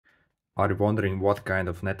Are you wondering what kind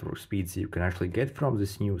of network speeds you can actually get from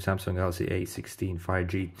this new Samsung Galaxy A16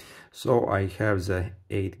 5G? So I have the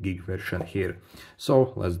 8 gig version here.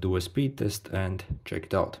 So let's do a speed test and check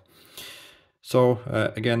it out. So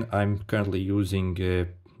again, I'm currently using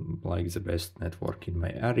like the best network in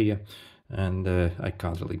my area, and I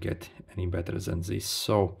can't really get any better than this.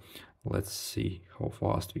 So let's see how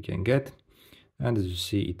fast we can get. And as you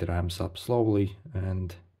see, it ramps up slowly,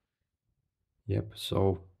 and yep,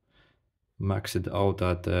 so max it out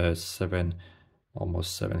at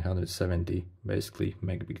almost 770 basically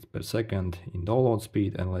megabits per second in download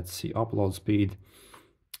speed. And let's see upload speed.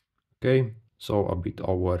 Okay, so a bit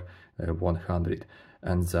over 100,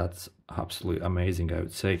 and that's absolutely amazing, I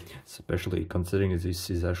would say, especially considering this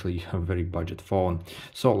is actually a very budget phone.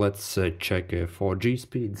 So let's check 4G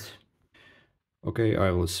speeds. Okay, I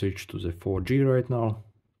will switch to the 4G right now.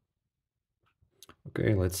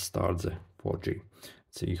 Okay, let's start the 4G,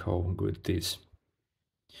 see how good it is.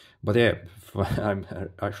 But yeah, I'm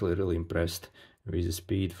actually really impressed with the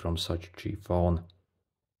speed from such a cheap phone.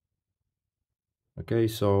 Okay,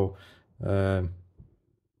 so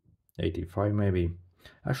 85 maybe.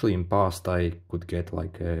 Actually, in past I could get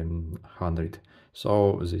like 100.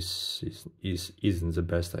 So this isn't the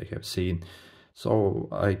best I have seen. So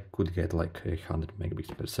I could get like 100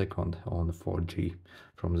 megabits per second on 4G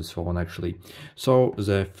from this phone actually. So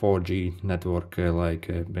the 4G network,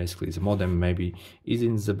 basically the modem maybe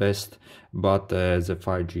isn't the best, but the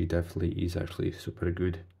 5G definitely is actually super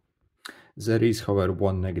good. There is, however,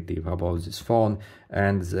 one negative about this phone,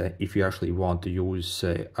 and if you actually want to use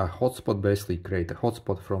a hotspot, basically create a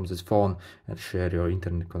hotspot from this phone and share your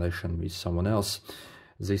internet connection with someone else,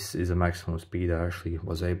 this is the maximum speed I actually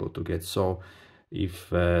was able to get. So if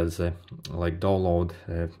the download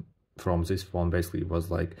from this phone basically was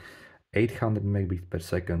like 800 megabits per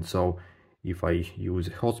second, so if I use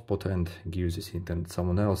a hotspot and give this internet to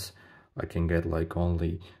someone else, I can get like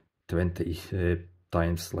only 20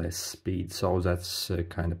 times less speed. So that's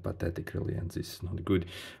kind of pathetic really, and this is not good.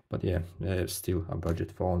 But yeah, still a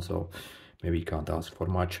budget phone, so maybe you can't ask for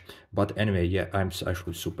much. But anyway, yeah, I'm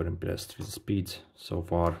actually super impressed with the speeds so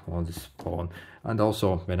far on this phone. And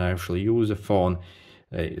also when I actually use the phone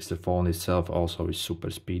itself also is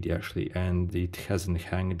super speedy actually, and it hasn't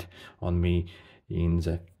hanged on me in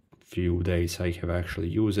the few days I have actually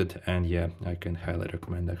used it. And yeah, I can highly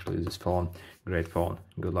recommend actually this phone. Great phone.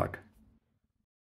 Good luck.